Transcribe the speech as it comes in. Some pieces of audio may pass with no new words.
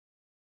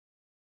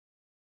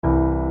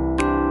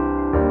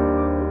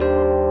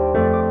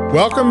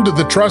Welcome to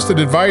the Trusted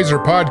Advisor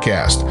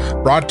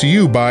podcast, brought to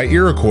you by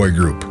Iroquois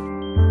Group.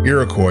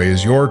 Iroquois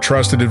is your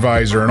trusted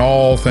advisor in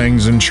all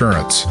things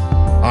insurance.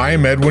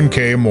 I'm Edwin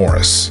K.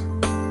 Morris.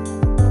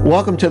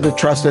 Welcome to the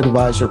Trusted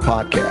Advisor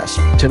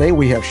podcast. Today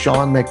we have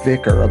Sean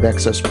McVicker of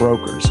Excess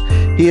Brokers.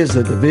 He is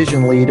the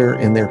division leader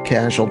in their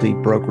casualty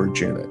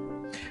brokerage unit.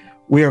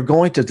 We are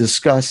going to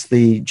discuss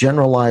the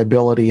general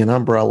liability and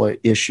umbrella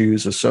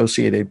issues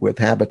associated with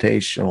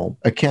habitational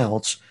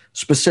accounts,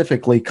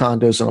 specifically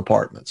condos and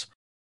apartments.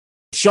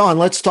 Sean,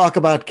 let's talk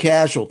about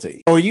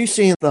casualty. Are you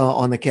seeing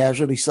on the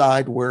casualty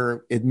side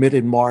where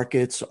admitted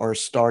markets are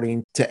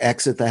starting to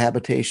exit the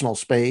habitational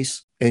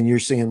space and you're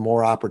seeing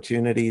more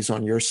opportunities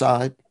on your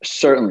side?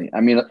 Certainly.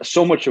 I mean,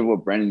 so much of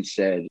what Brendan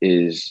said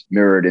is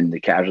mirrored in the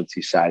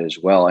casualty side as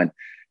well. And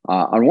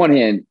on one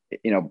hand,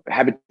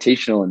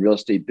 habitational and real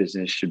estate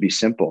business should be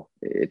simple.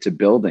 It's a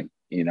building.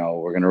 We're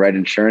going to write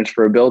insurance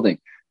for a building.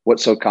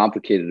 What's so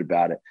complicated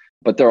about it?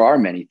 But there are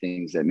many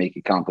things that make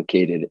it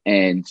complicated.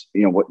 And,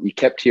 what you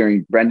kept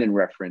hearing Brendan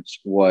reference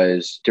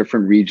was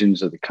different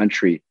regions of the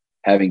country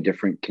having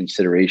different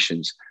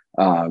considerations,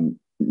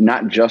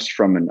 not just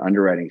from an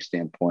underwriting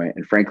standpoint.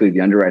 And frankly,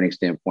 the underwriting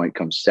standpoint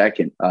comes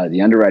second.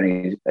 The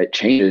underwriting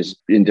changes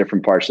in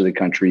different parts of the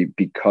country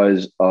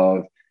because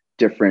of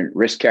different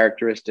risk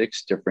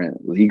characteristics,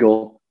 different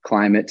legal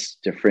climates,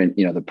 different,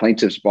 the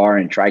plaintiff's bar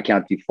in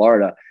Tri-County,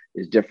 Florida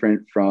is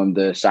different from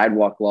the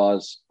sidewalk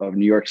laws of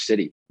New York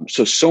City.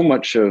 So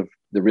much of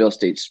the real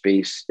estate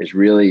space is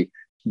really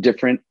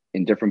different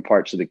in different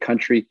parts of the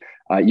country.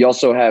 You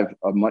also have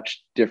a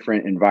much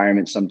different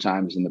environment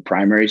sometimes in the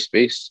primary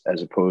space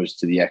as opposed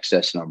to the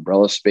excess and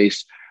umbrella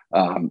space.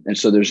 And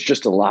so there's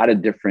just a lot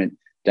of different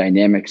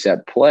dynamics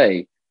at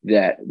play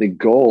that the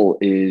goal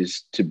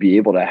is to be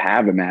able to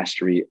have a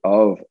mastery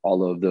of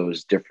all of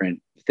those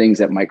different things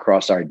that might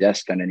cross our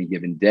desk on any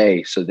given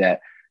day so that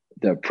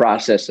the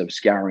process of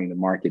scouring the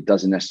market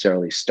doesn't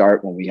necessarily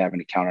start when we have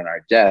an account on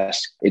our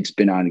desk. It's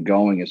been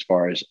ongoing as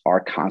far as our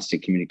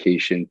constant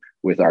communication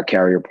with our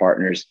carrier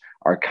partners,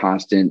 our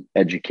constant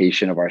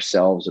education of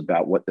ourselves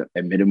about what the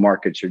admitted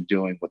markets are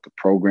doing, what the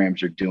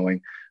programs are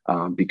doing,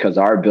 because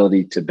our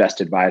ability to best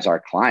advise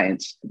our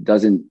clients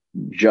doesn't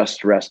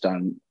just rest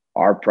on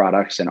our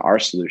products and our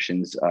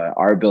solutions.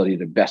 Our ability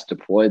to best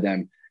deploy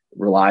them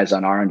relies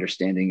on our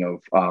understanding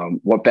of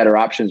what better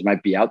options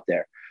might be out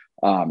there.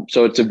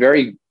 So it's a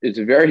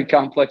very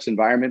complex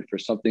environment for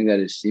something that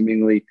is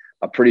seemingly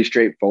a pretty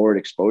straightforward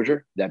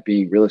exposure, that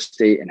being real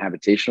estate and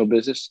habitational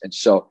business. And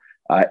so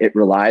it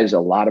relies a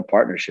lot of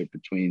partnership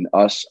between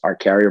us, our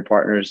carrier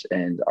partners,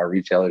 and our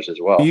retailers as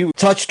well. You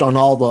touched on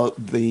all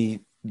the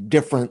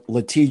different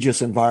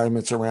litigious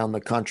environments around the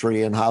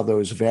country and how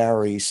those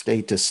vary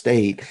state to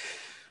state.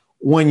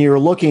 When you're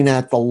looking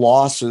at the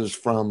losses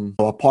from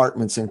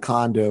apartments and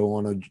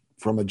condo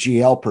from a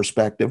GL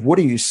perspective, what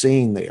are you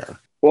seeing there?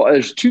 Well,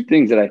 there's two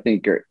things that I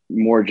think are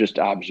more just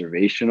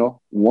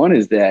observational. One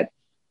is that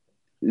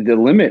the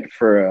limit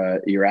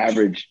for your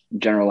average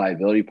general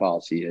liability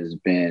policy has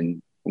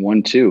been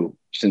 1.2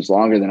 since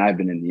longer than I've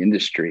been in the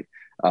industry.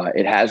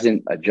 It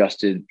hasn't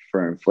adjusted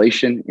for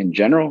inflation in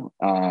general,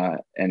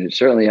 and it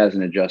certainly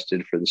hasn't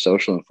adjusted for the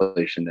social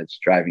inflation that's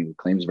driving the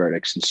claims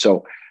verdicts. And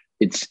so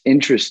it's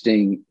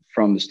interesting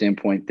from the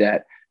standpoint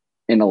that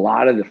in a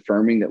lot of the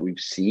firming that we've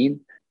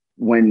seen,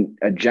 when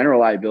a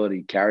general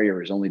liability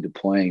carrier is only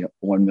deploying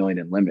 1 million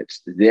in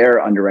limits, their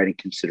underwriting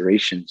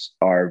considerations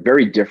are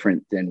very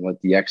different than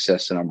what the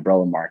excess and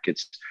umbrella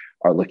markets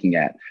are looking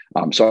at.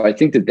 So I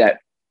think that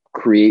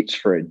creates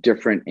for a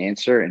different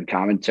answer and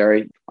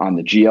commentary on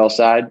the GL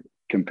side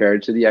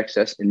compared to the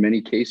excess in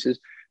many cases.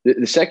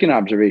 The second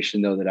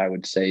observation, though, that I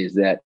would say is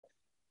that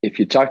if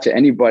you talk to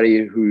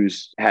anybody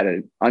who's had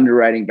an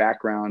underwriting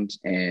background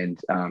and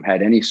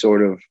had any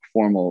sort of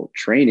formal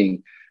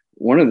training,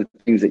 one of the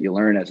things that you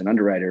learn as an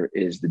underwriter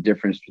is the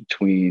difference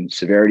between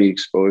severity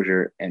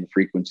exposure and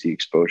frequency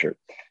exposure.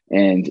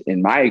 And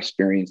in my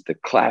experience, the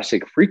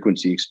classic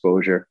frequency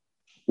exposure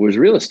was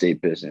real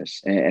estate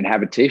business and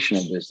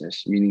habitational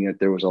business, meaning that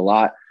there was a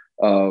lot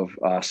of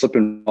slip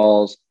and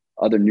falls,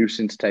 other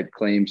nuisance type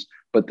claims,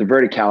 but the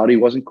verticality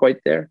wasn't quite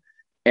there.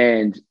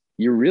 And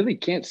you really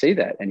can't say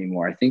that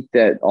anymore. I think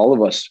that all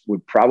of us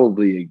would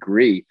probably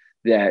agree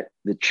that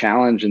the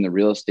challenge in the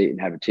real estate and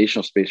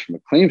habitational space from a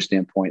claim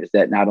standpoint is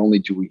that not only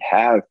do we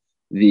have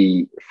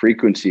the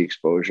frequency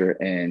exposure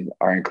and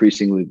our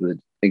increasingly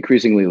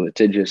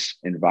litigious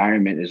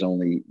environment is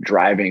only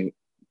driving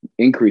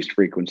increased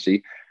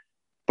frequency,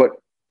 but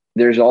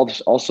there's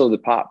also the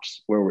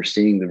pops where we're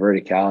seeing the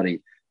verticality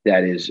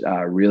that is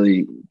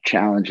really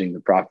challenging the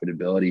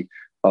profitability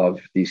of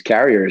these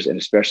carriers, and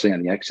especially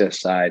on the excess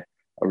side,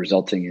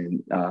 resulting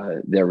in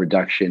their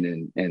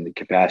reduction in the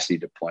capacity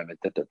deployment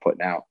that they're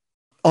putting out.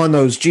 On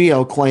those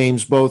GL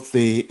claims,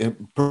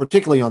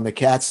 particularly on the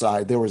cat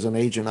side, there was an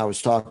agent I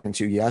was talking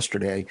to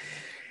yesterday,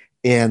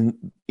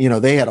 and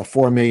they had a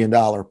 $4 million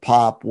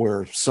pop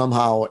where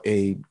somehow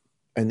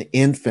an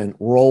infant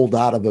rolled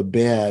out of a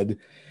bed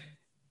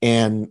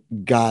and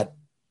got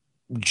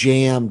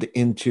jammed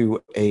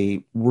into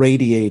a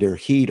radiator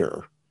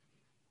heater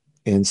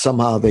and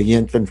somehow the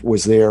infant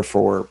was there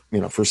for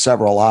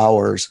several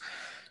hours,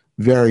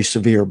 very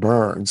severe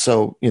burn.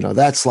 So,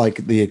 that's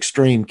like the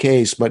extreme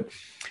case. But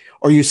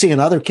are you seeing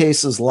other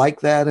cases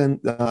like that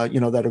and,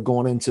 that are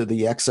going into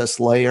the excess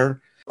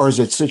layer? Or is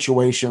it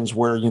situations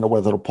where,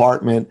 with an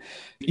apartment,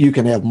 you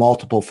can have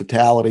multiple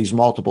fatalities,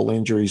 multiple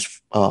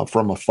injuries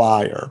from a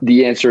fire?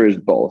 The answer is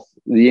both.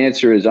 The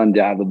answer is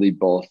undoubtedly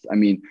both. I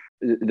mean,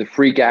 the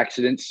freak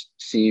accidents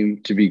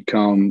seem to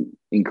become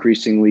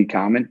increasingly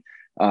common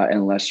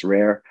and less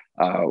rare.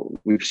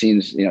 We've seen,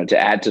 to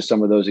add to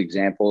some of those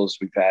examples,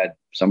 we've had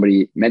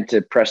somebody meant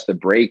to press the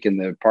brake in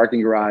the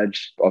parking garage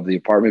of the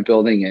apartment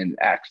building and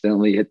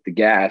accidentally hit the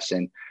gas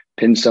and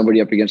pinned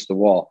somebody up against the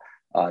wall.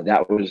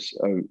 That was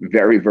a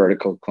very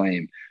vertical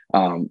claim.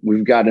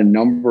 We've got a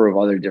number of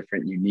other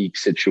different unique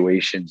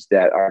situations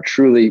that are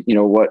truly,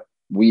 what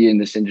we in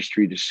this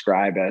industry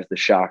describe as the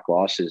shock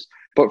losses.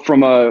 But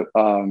from a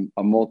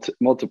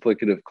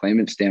multiplicative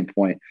claimant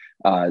standpoint,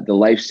 the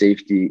life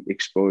safety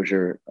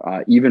exposure,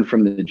 even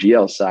from the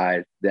GL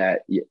side,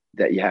 that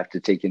you have to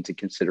take into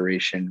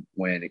consideration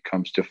when it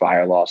comes to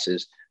fire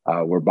losses,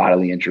 where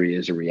bodily injury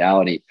is a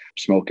reality,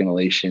 smoke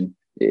inhalation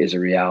is a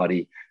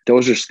reality.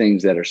 Those are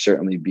things that are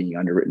certainly being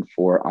underwritten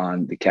for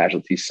on the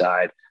casualty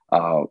side.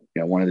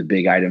 One of the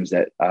big items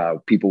that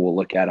people will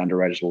look at,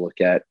 underwriters will look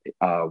at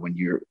when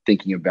you're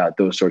thinking about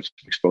those sorts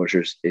of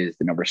exposures is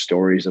the number of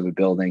stories of a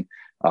building,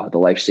 the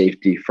life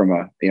safety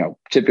from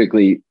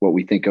typically what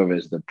we think of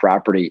as the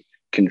property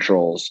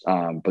controls.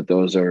 But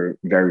those are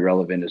very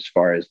relevant as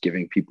far as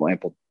giving people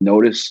ample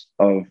notice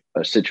of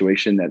a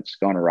situation that's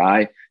gone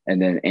awry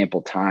and then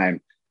ample time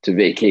to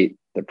vacate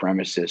the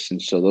premises.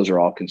 And so those are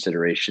all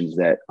considerations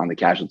that on the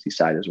casualty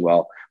side as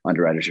well,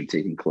 underwriters are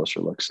taking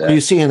closer looks at. Are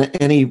you seeing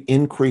any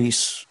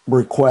increase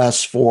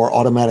requests for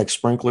automatic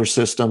sprinkler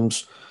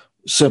systems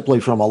simply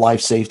from a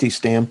life safety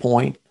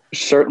standpoint?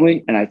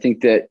 Certainly. And I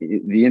think that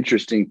the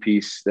interesting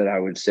piece that I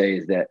would say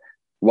is that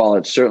while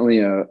it's certainly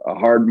a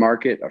hard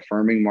market, a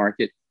firming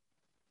market,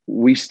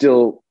 we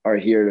still are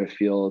here to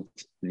field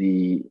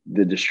the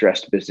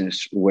distressed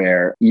business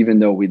where even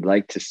though we'd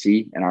like to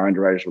see, and our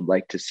underwriters would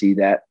like to see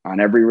that on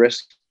every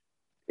risk,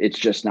 it's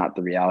just not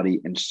the reality.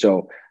 And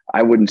so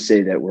I wouldn't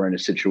say that we're in a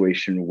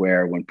situation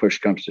where when push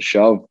comes to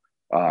shove,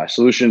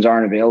 solutions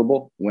aren't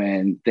available.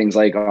 When things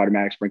like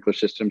automatic sprinkler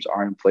systems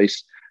aren't in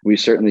place, we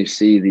certainly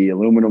see the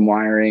aluminum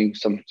wiring,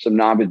 some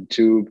knobby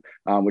tube,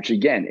 which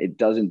again, it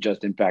doesn't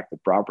just impact the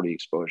property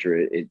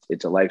exposure.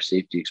 It's a life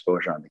safety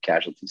exposure on the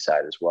casualty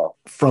side as well.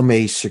 From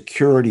a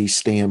security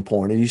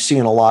standpoint, are you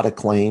seeing a lot of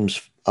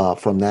claims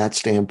from that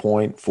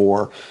standpoint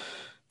for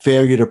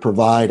failure to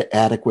provide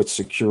adequate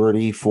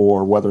security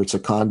for whether it's a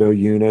condo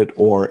unit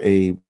or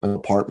an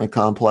apartment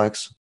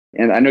complex?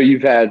 And I know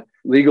you've had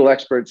legal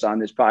experts on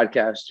this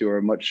podcast who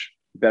are much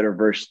better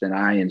versed than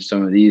I in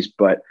some of these,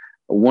 but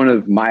one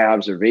of my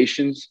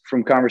observations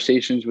from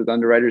conversations with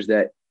underwriters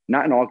that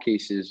not in all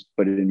cases,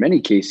 but in many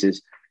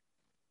cases,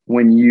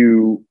 when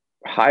you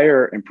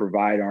hire and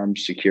provide armed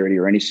security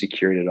or any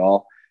security at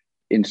all,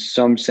 in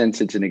some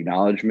sense, it's an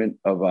acknowledgement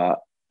of a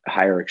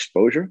higher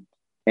exposure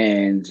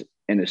and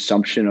an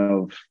assumption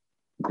of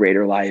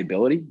greater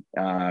liability.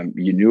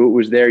 You knew it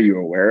was there, you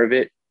were aware of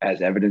it,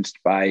 as evidenced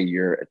by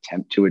your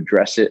attempt to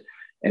address it.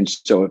 And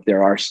so if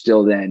there are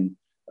still then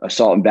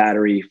assault and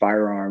battery,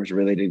 firearms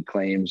related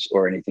claims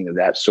or anything of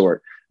that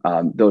sort,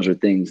 those are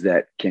things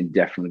that can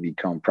definitely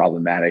become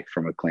problematic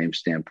from a claim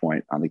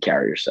standpoint on the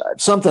carrier side.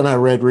 Something I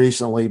read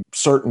recently,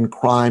 certain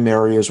crime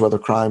areas where the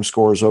crime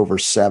score is over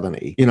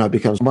 70, it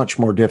becomes much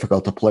more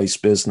difficult to place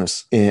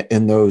business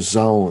in those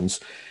zones.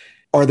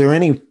 Are there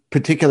any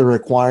particular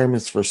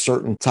requirements for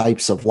certain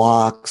types of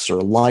locks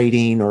or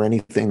lighting or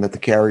anything that the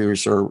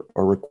carriers are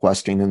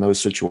requesting in those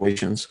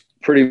situations?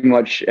 Pretty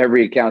much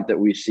every account that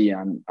we see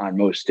on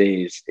most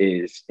days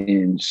is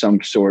in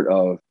some sort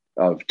of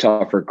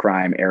tougher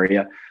crime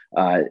area.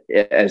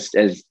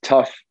 As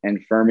tough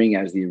and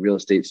firming as the real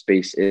estate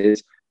space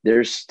is,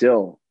 there's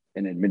still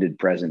an admitted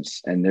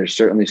presence and there's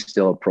certainly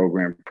still a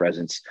program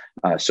presence.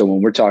 So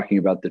when we're talking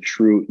about the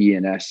true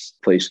E&S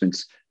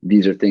placements,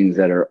 these are things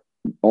that are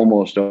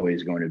almost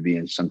always going to be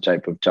in some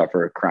type of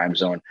tougher crime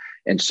zone.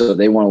 And so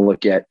they want to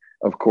look at,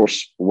 of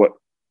course, what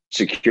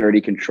security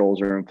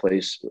controls are in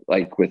place,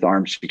 like with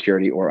armed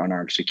security or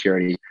unarmed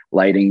security.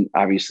 Lighting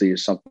obviously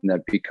is something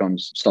that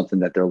becomes something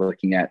that they're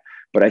looking at.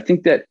 But I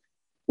think that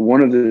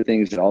one of the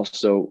things that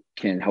also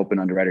can help an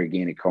underwriter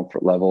gain a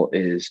comfort level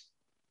is,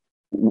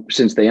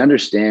 since they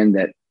understand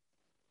that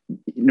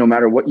no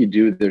matter what you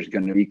do, there's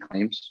going to be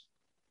claims.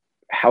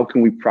 How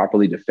can we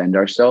properly defend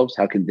ourselves?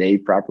 How can they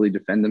properly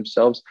defend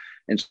themselves?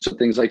 And so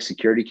things like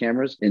security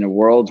cameras, in a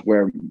world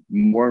where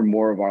more and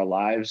more of our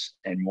lives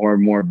and more of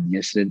the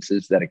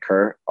incidences that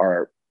occur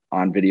are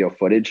on video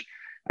footage,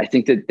 I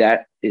think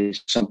that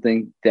is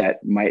something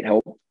that might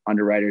help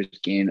underwriters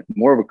gain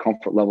more of a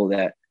comfort level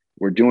that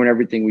we're doing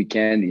everything we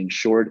can. The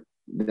insured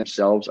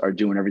themselves are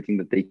doing everything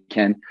that they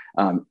can.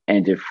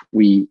 And if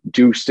we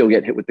do still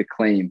get hit with the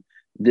claim,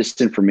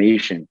 this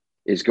information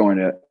is going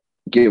to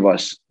give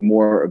us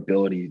more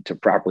ability to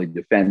properly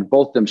defend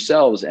both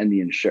themselves and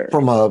the insured.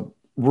 From a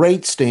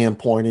rate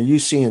standpoint, are you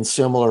seeing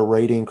similar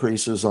rate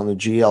increases on the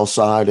GL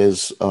side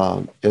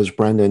as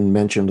Brendan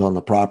mentioned on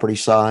the property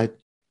side?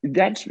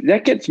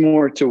 That gets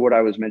more to what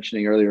I was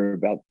mentioning earlier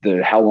about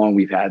how long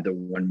we've had the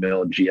 1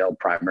 mil GL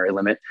primary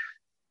limit.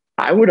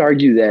 I would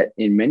argue that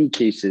in many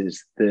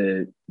cases,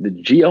 the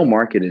GL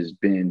market has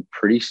been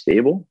pretty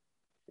stable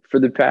for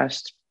the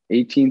past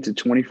 18 to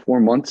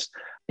 24 months.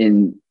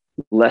 In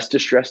less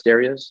distressed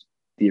areas,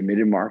 the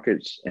admitted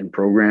markets and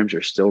programs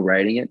are still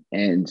writing it.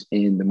 And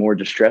in the more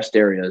distressed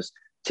areas,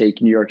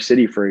 take New York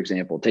City, for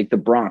example, take the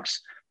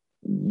Bronx.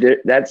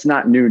 That's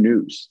not new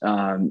news.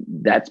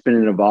 That's been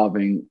an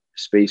evolving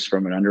space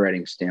from an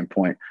underwriting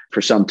standpoint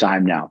for some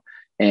time now.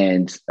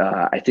 And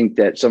I think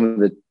that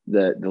some of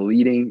the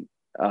leading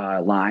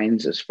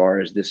lines as far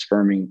as this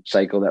firming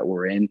cycle that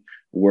we're in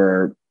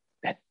were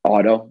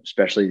auto,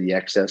 especially the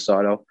excess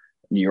auto,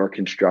 New York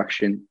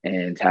construction,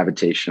 and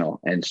habitational.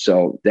 And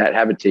so that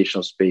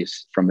habitational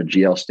space from a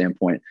GL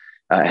standpoint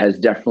has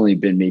definitely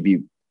been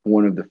maybe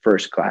one of the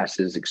first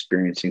classes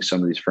experiencing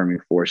some of these firming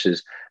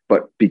forces.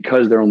 But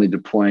because they're only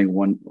deploying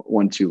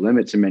one, two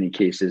limits in many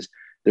cases,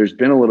 there's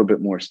been a little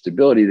bit more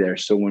stability there.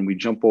 So when we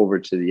jump over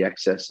to the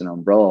excess and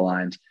umbrella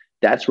lines,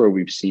 that's where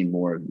we've seen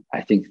more,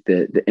 I think,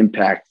 the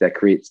impact that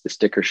creates the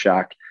sticker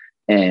shock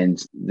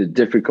and the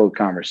difficult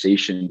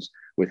conversations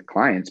with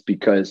clients.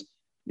 Because,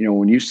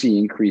 when you see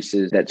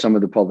increases that some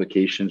of the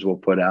publications will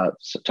put out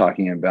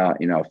talking about,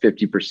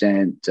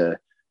 50% to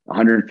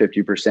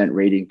 150%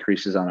 rate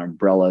increases on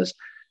umbrellas,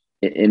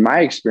 in my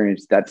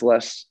experience, that's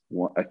less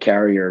a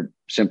carrier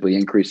simply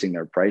increasing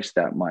their price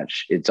that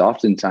much. It's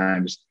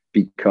oftentimes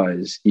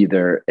because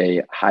either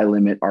a high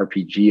limit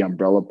RPG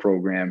umbrella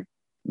program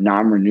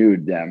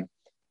non-renewed them.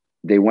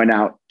 They went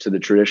out to the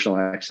traditional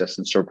excess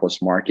and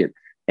surplus market,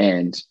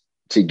 and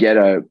to get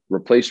a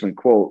replacement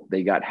quote,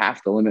 they got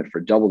half the limit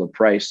for double the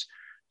price.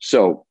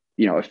 So,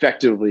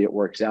 effectively it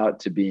works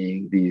out to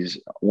being these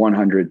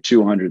 100,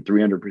 200,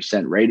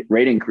 300%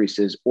 rate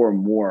increases or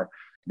more.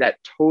 That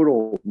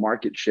total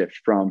market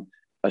shift from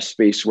a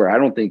space where I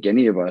don't think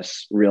any of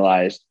us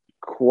realized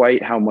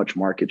quite how much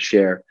market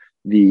share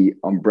the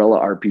umbrella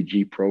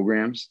RPG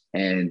programs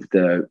and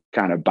the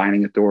kind of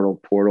binding authority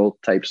portal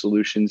type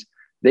solutions,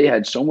 they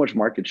had so much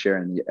market share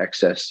in the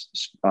excess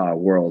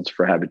worlds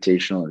for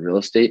habitational and real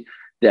estate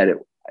that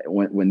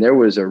when there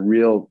was a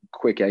real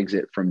quick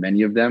exit from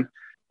many of them,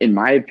 in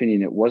my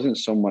opinion, it wasn't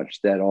so much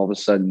that all of a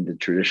sudden the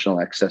traditional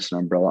excess and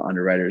umbrella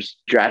underwriters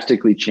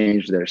drastically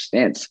changed their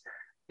stance.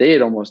 They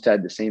had almost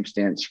had the same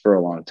stance for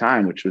a long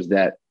time, which was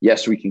that,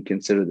 yes, we can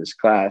consider this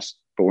class,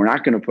 but we're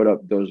not going to put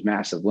up those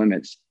massive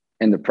limits,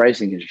 and the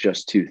pricing is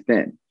just too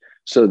thin.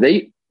 So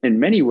they, in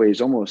many ways,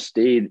 almost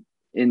stayed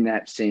in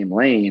that same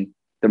lane.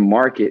 The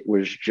market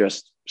was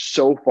just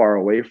so far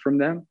away from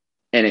them,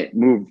 and it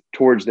moved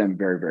towards them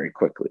very, very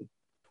quickly.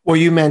 Well,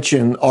 you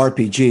mentioned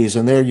RPGs,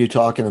 and there you're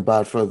talking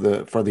about for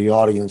the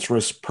audience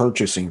risk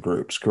purchasing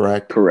groups,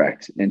 correct?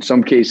 Correct. In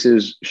some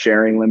cases,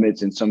 sharing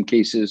limits. In some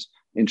cases,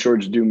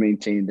 insureds do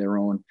maintain their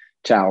own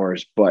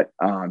towers, but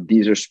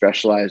these are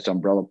specialized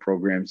umbrella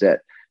programs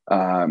that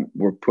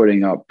were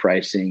putting up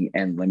pricing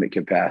and limit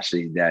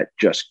capacity that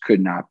just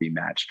could not be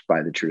matched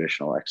by the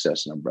traditional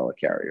excess and umbrella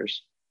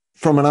carriers.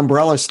 From an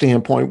umbrella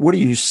standpoint, what are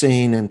you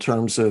seeing in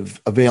terms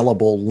of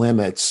available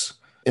limits?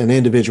 An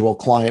individual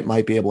client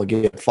might be able to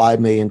get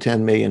 5 million,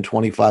 10 million,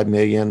 25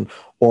 million,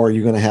 or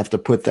you're going to have to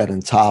put that in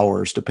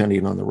towers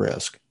depending on the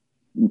risk.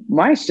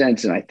 My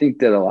sense, and I think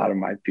that a lot of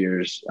my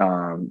peers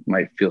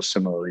might feel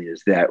similarly,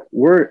 is that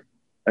we're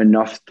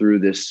enough through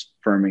this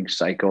firming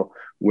cycle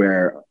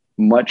where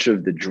much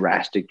of the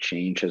drastic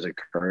change has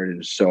occurred.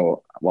 And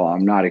so while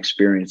I'm not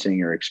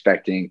experiencing or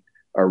expecting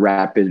a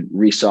rapid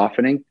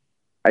resoftening,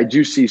 I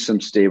do see some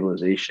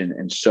stabilization.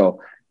 And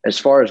so as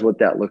far as what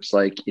that looks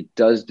like, it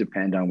does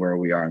depend on where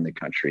we are in the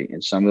country.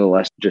 In some of the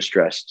less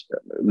distressed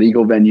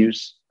legal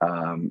venues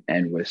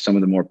and with some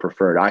of the more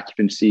preferred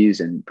occupancies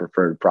and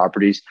preferred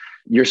properties,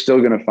 you're still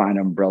going to find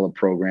umbrella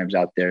programs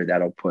out there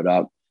that'll put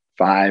up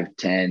 5,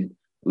 10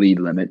 lead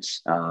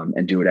limits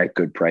and do it at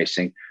good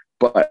pricing.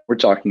 But we're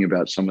talking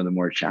about some of the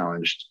more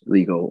challenged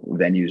legal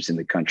venues in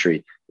the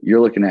country.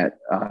 You're looking at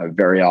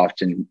very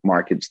often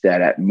markets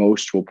that at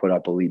most will put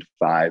up a lead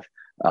 5.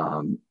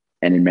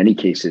 And in many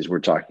cases, we're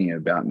talking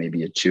about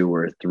maybe a 2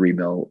 or a 3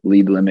 mil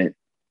lead limit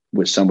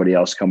with somebody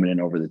else coming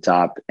in over the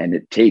top. And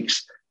it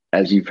takes,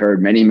 as you've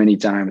heard many, many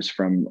times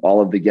from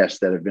all of the guests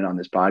that have been on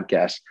this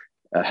podcast,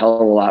 a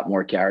hell of a lot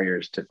more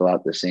carriers to fill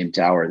out the same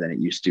tower than it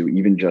used to,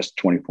 even just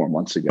 24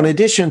 months ago. In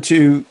addition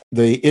to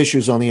the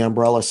issues on the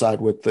umbrella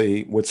side with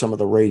some of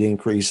the rate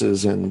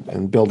increases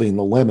and building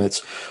the limits,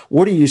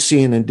 what are you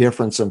seeing in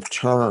difference of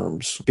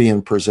terms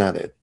being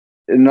presented?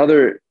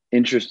 Another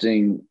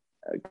interesting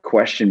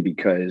question,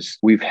 because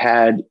we've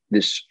had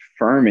this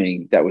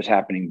firming that was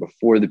happening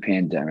before the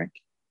pandemic.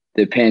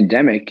 The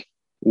pandemic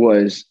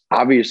was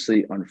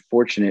obviously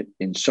unfortunate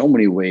in so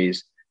many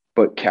ways,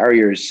 but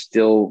carriers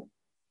still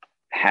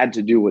had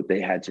to do what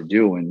they had to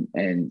do.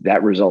 And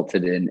that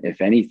resulted in, if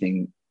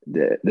anything,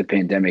 the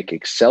pandemic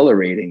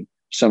accelerating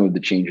some of the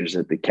changes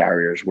that the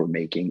carriers were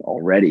making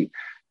already.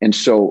 And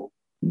so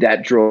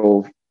that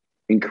drove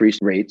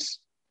increased rates,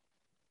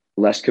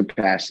 less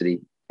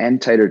capacity,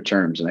 and tighter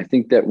terms. And I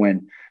think that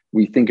when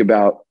we think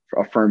about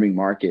a firming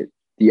market,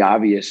 the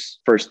obvious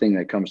first thing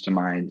that comes to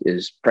mind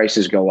is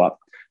prices go up.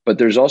 But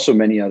there's also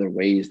many other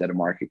ways that a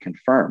market can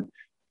firm.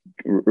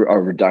 A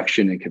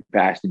reduction in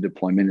capacity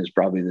deployment is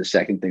probably the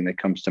second thing that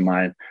comes to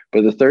mind.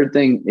 But the third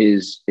thing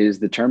is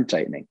the term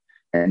tightening.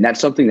 And that's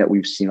something that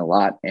we've seen a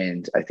lot.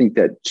 And I think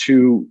that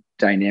two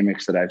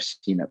dynamics that I've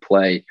seen at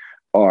play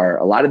are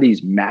a lot of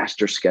these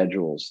master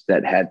schedules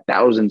that had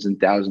thousands and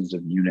thousands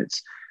of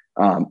units.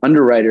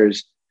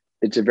 Underwriters,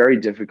 it's a very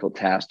difficult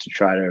task to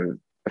try to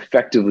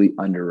effectively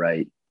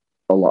underwrite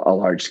a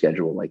large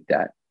schedule like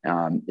that.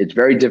 It's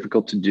very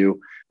difficult to do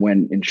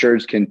when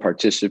insureds can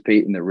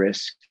participate in the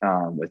risk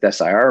with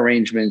SIR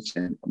arrangements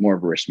and more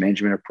of a risk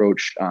management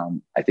approach.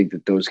 I think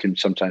that those can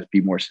sometimes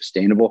be more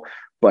sustainable.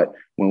 But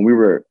when we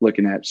were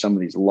looking at some of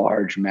these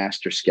large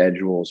master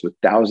schedules with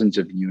thousands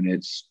of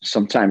units,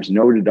 sometimes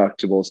no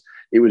deductibles,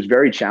 it was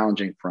very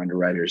challenging for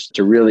underwriters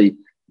to really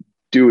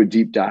do a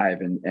deep dive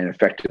and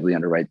effectively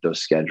underwrite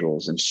those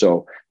schedules. And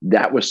so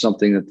that was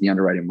something that the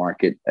underwriting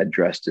market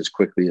addressed as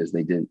quickly as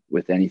they did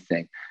with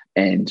anything.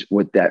 And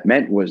what that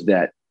meant was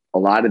that a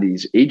lot of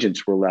these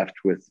agents were left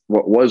with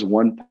what was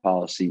one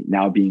policy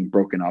now being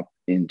broken up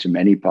into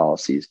many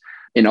policies.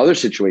 In other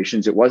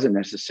situations, it wasn't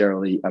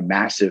necessarily a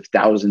massive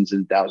thousands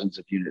and thousands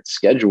of unit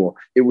schedule.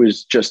 It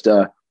was just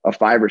a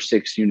 5 or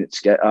 6 unit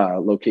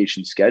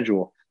location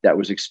schedule that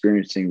was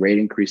experiencing rate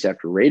increase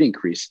after rate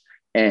increase.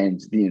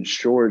 And the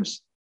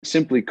insureds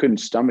simply couldn't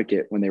stomach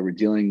it when they were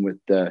dealing with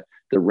the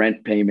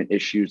rent payment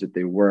issues that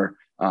they were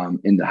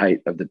in the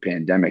height of the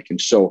pandemic.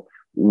 And so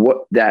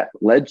what that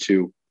led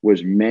to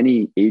was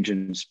many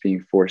agents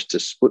being forced to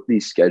split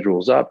these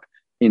schedules up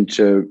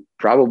into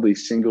probably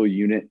single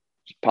unit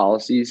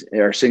policies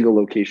or single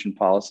location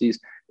policies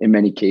in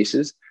many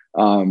cases,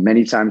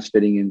 many times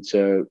fitting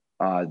into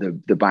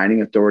the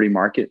binding authority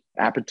market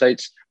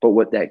appetites. But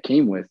what that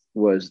came with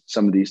was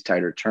some of these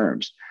tighter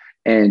terms.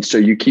 And so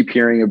you keep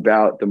hearing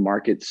about the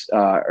markets,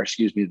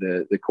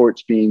 the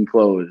courts being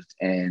closed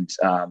and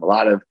a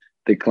lot of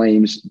the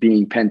claims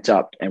being pent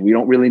up. And we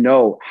don't really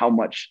know how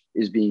much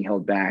is being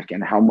held back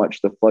and how much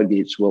the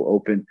floodgates will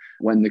open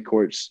when the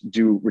courts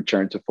do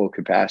return to full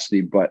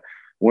capacity. But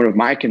one of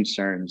my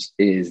concerns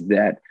is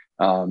that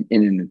in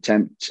an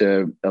attempt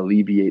to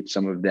alleviate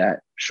some of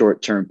that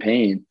short-term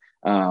pain,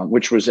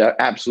 which was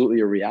absolutely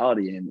a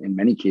reality in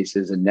many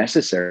cases, a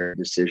necessary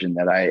decision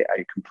that I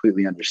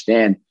completely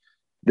understand,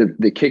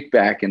 the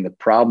kickback and the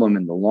problem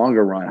in the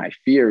longer run, I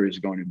fear, is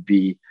going to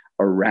be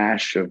a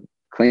rash of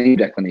claim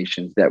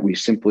declinations that we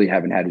simply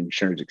haven't had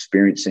insurers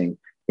experiencing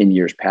in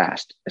years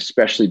past,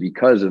 especially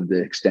because of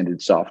the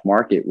extended soft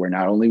market where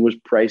not only was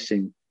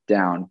pricing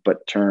down,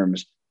 but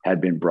terms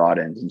had been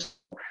broadened. And so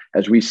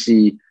as we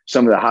see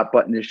some of the hot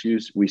button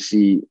issues, we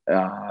see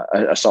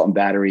assault and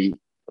battery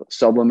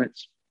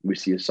sublimits, we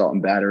see assault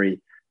and battery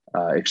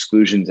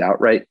exclusions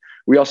outright.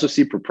 We also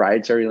see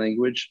proprietary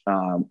language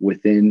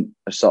within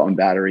assault and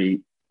battery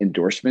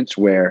endorsements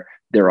where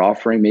they're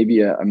offering maybe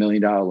 $1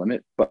 million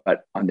limit,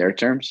 but on their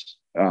terms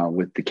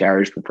with the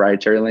carrier's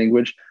proprietary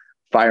language.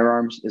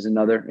 Firearms is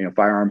another,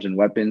 firearms and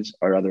weapons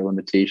are other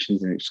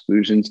limitations and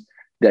exclusions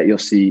that you'll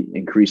see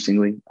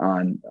increasingly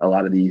on a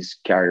lot of these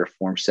carrier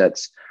form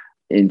sets.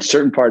 In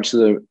certain parts of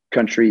the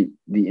country,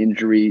 the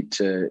injury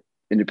to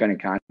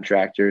independent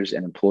contractors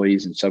and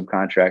employees and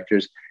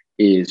subcontractors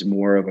is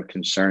more of a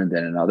concern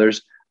than in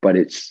others, but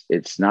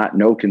it's not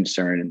no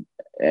concern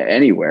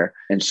anywhere.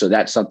 And so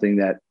that's something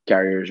that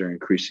carriers are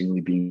increasingly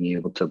being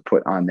able to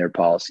put on their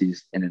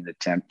policies in an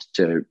attempt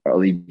to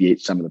alleviate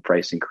some of the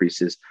price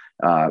increases.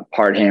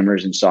 Hard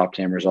hammers and soft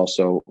hammers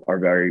also are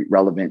very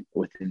relevant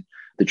within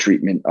the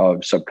treatment of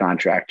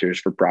subcontractors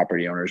for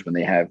property owners when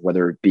they have,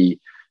 whether it be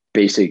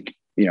basic,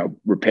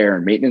 repair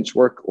and maintenance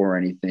work or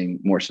anything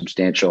more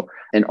substantial.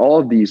 And all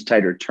of these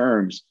tighter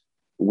terms,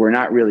 we're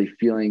not really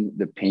feeling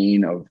the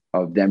pain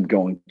of them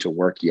going to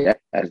work yet,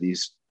 as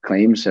these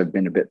claims have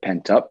been a bit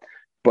pent up.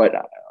 But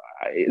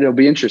it'll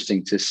be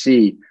interesting to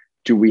see,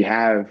 do we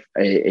have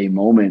a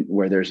moment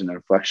where there's an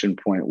inflection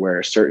point where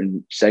a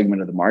certain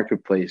segment of the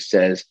marketplace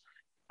says,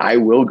 I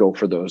will go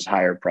for those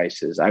higher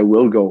prices. I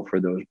will go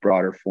for those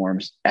broader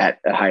forms at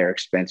a higher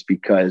expense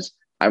because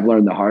I've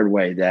learned the hard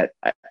way that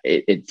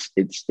it's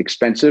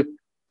expensive,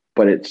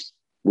 but it's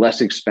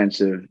less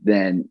expensive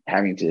than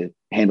having to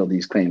handle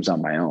these claims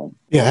on my own.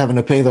 Yeah, having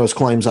to pay those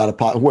claims out of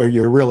pocket where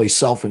you're really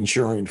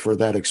self-insuring for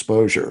that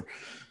exposure.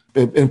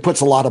 It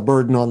puts a lot of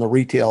burden on the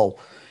retail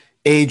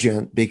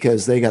agent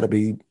because they got to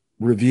be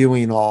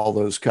reviewing all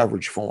those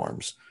coverage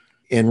forms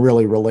and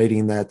really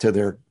relating that to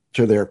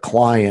their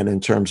client in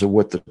terms of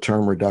what the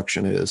term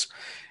reduction is.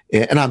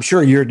 And I'm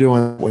sure you're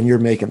doing when you're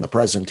making the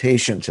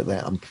presentation to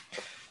them,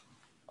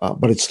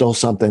 but it's still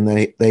something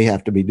they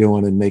have to be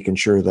doing and making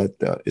sure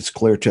that it's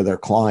clear to their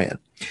client.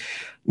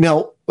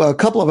 Now, a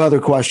couple of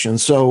other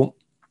questions. So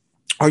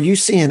Are you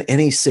seeing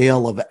any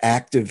sale of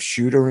active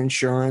shooter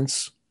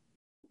insurance?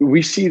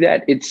 We see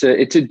that it's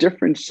a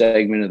different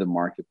segment of the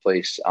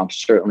marketplace. I'm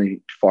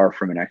certainly far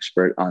from an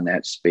expert on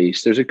that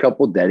space. There's a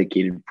couple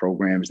dedicated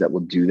programs that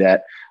will do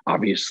that.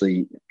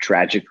 Obviously,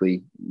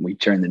 tragically, we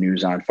turn the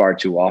news on far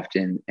too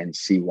often and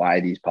see why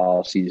these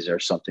policies are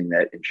something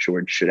that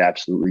insured should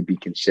absolutely be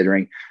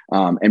considering.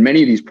 And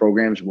many of these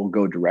programs will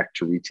go direct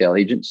to retail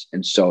agents.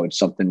 And so it's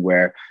something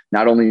where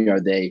not only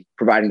are they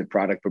providing the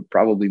product, but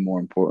probably more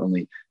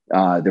importantly,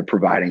 they're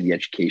providing the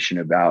education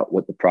about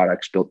what the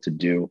product's built to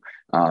do.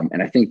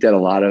 And I think that a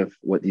lot of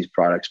what these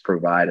products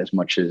provide, as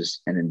much as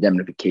an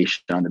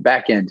indemnification on the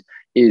back end,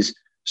 is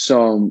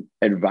some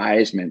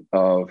advisement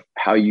of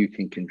how you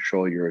can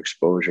control your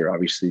exposure.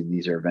 Obviously,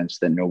 these are events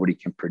that nobody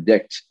can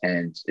predict,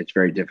 and it's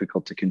very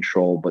difficult to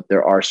control, but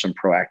there are some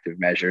proactive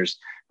measures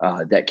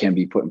that can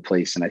be put in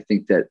place. And I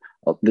think that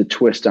the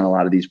twist on a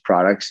lot of these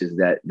products is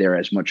that they're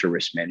as much a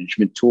risk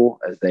management tool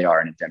as they are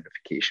an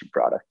indemnification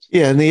product.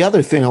 Yeah. And the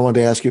other thing I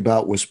wanted to ask you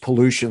about was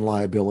pollution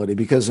liability,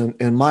 because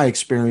in my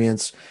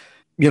experience,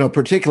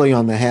 particularly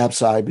on the HAB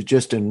side, but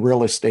just in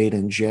real estate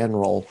in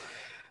general,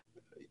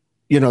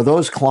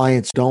 those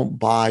clients don't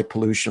buy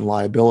pollution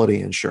liability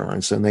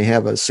insurance and they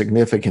have a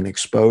significant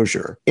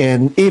exposure.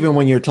 And even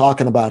when you're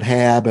talking about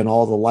HAB and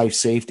all the life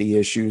safety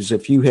issues,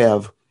 if you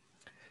have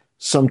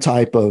some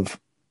type of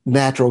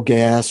natural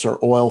gas or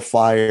oil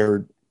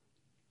fired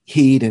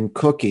heat and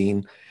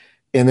cooking,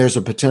 and there's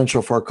a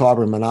potential for a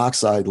carbon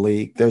monoxide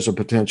leak, there's a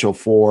potential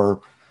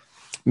for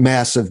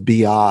massive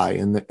BI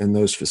in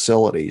those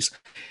facilities.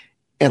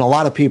 And a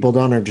lot of people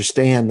don't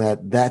understand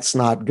that that's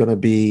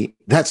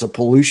a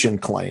pollution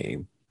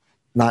claim,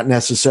 not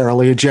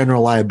necessarily a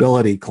general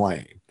liability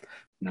claim.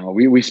 No,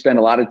 we spend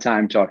a lot of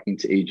time talking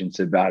to agents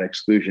about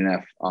exclusion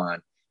F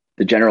on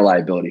the general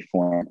liability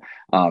form.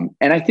 And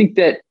I think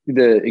that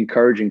the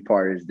encouraging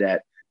part is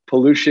that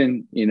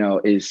pollution,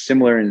 is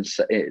similar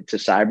to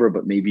cyber,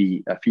 but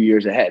maybe a few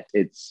years ahead.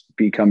 It's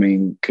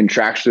becoming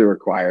contractually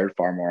required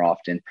far more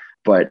often.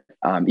 But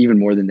even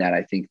more than that,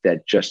 I think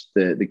that just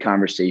the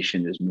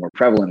conversation is more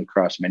prevalent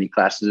across many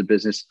classes of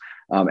business.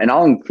 And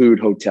I'll include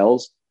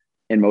hotels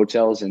and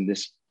motels in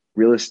this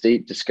real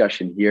estate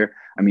discussion here.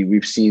 I mean,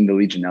 we've seen the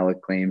Legionella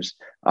claims.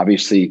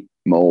 Obviously,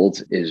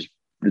 mold is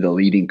the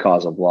leading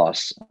cause of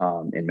loss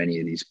in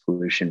many of these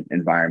pollution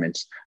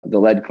environments. The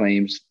lead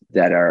claims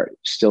that are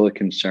still a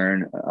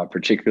concern,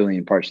 particularly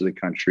in parts of the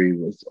country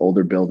with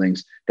older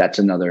buildings, that's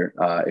another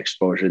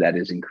exposure that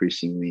is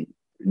increasingly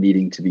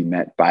needing to be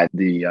met by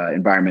the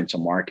environmental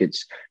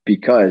markets.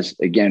 Because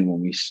again,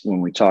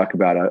 when we talk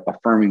about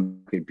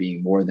affirming it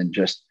being more than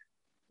just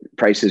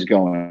prices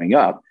going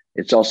up,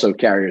 it's also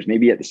carriers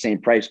maybe at the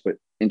same price, but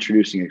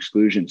introducing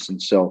exclusions.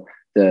 And so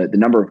the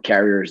number of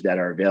carriers that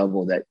are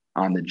available that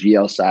on the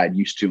GL side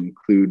used to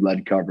include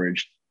lead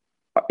coverage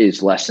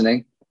is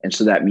lessening. And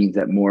so that means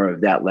that more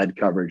of that lead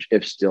coverage,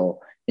 if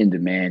still in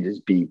demand, is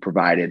being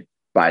provided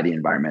by the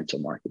environmental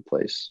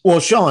marketplace.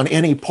 Well, Sean,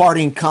 any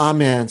parting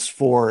comments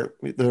for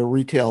the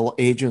retail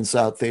agents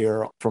out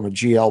there from a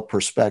GL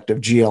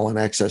perspective, GL and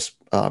excess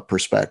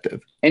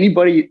perspective?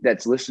 Anybody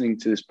that's listening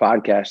to this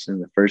podcast in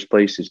the first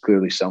place is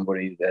clearly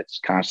somebody that's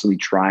constantly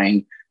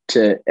trying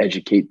to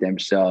educate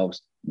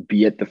themselves,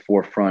 be at the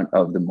forefront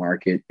of the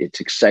market.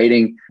 It's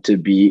exciting to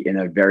be in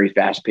a very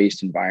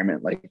fast-paced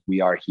environment like we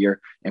are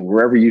here. And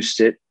wherever you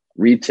sit,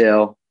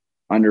 retail,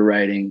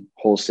 underwriting,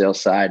 wholesale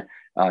side,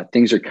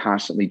 things are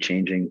constantly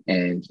changing.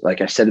 And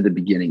like I said at the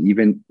beginning,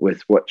 even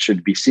with what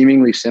should be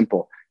seemingly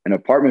simple, an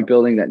apartment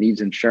building that needs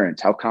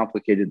insurance, how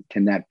complicated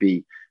can that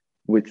be?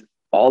 With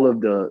all of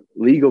the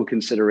legal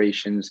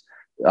considerations,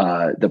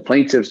 the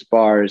plaintiff's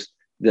bars,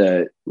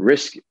 the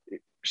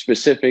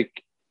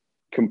risk-specific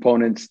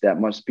components that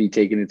must be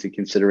taken into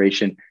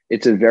consideration,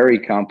 it's a very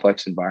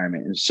complex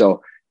environment. And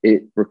so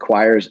it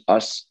requires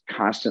us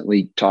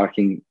constantly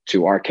talking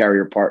to our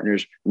carrier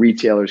partners,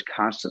 retailers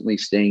constantly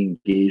staying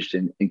engaged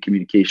in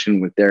communication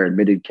with their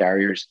admitted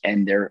carriers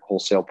and their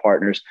wholesale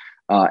partners.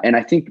 And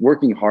I think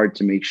working hard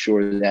to make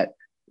sure that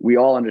we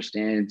all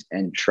understand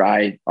and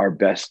try our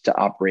best to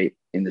operate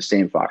in the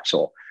same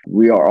foxhole.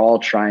 We are all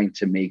trying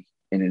to make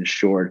an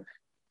insured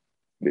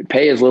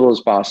pay as little as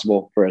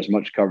possible for as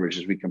much coverage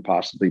as we can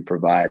possibly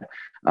provide.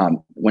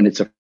 When it's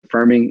a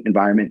affirming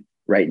environment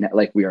right now,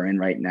 like we are in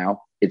right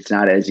now, it's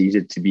not as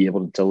easy to be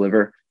able to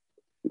deliver.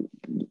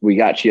 We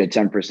got you a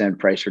 10%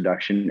 price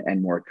reduction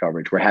and more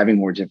coverage. We're having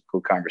more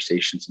difficult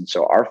conversations. And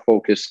so our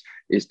focus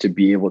is to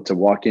be able to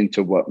walk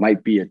into what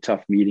might be a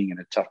tough meeting and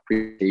a tough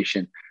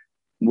presentation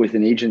with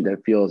an agent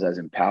that feels as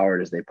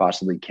empowered as they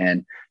possibly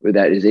can,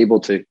 that is able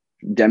to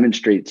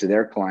demonstrate to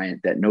their client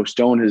that no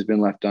stone has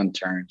been left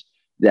unturned,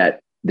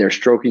 that they're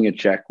stroking a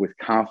check with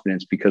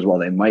confidence, because while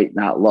they might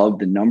not love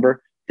the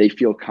number, they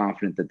feel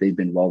confident that they've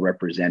been well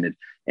represented.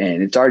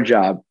 And it's our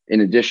job,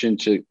 in addition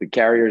to the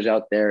carriers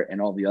out there and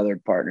all the other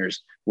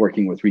partners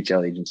working with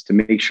retail agents, to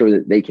make sure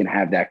that they can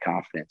have that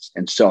confidence.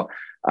 And so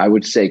I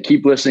would say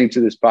keep listening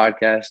to this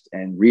podcast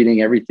and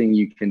reading everything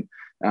you can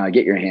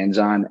get your hands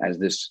on as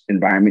this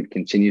environment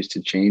continues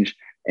to change.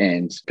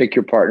 and pick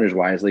your partners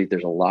wisely.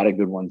 There's a lot of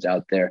good ones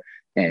out there.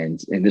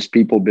 And in this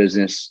people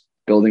business,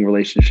 building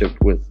relationship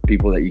with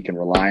people that you can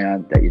rely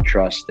on, that you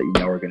trust, that you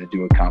know are going to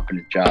do a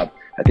competent job,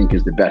 I think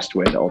is the best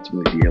way to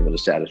ultimately be able to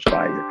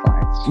satisfy your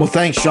clients. Well,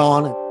 thanks,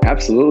 Sean.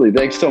 Absolutely.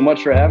 Thanks so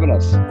much for having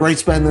us. Great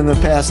spending the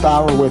past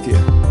hour with you.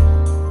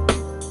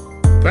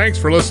 Thanks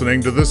for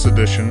listening to this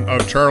edition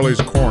of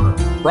Charlie's Corner,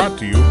 brought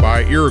to you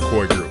by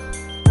Iroquois Group.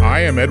 I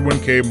am Edwin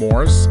K.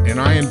 Morris, and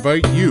I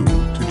invite you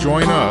to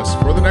join us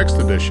for the next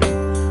edition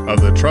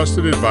of the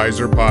Trusted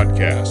Advisor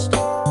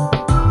Podcast.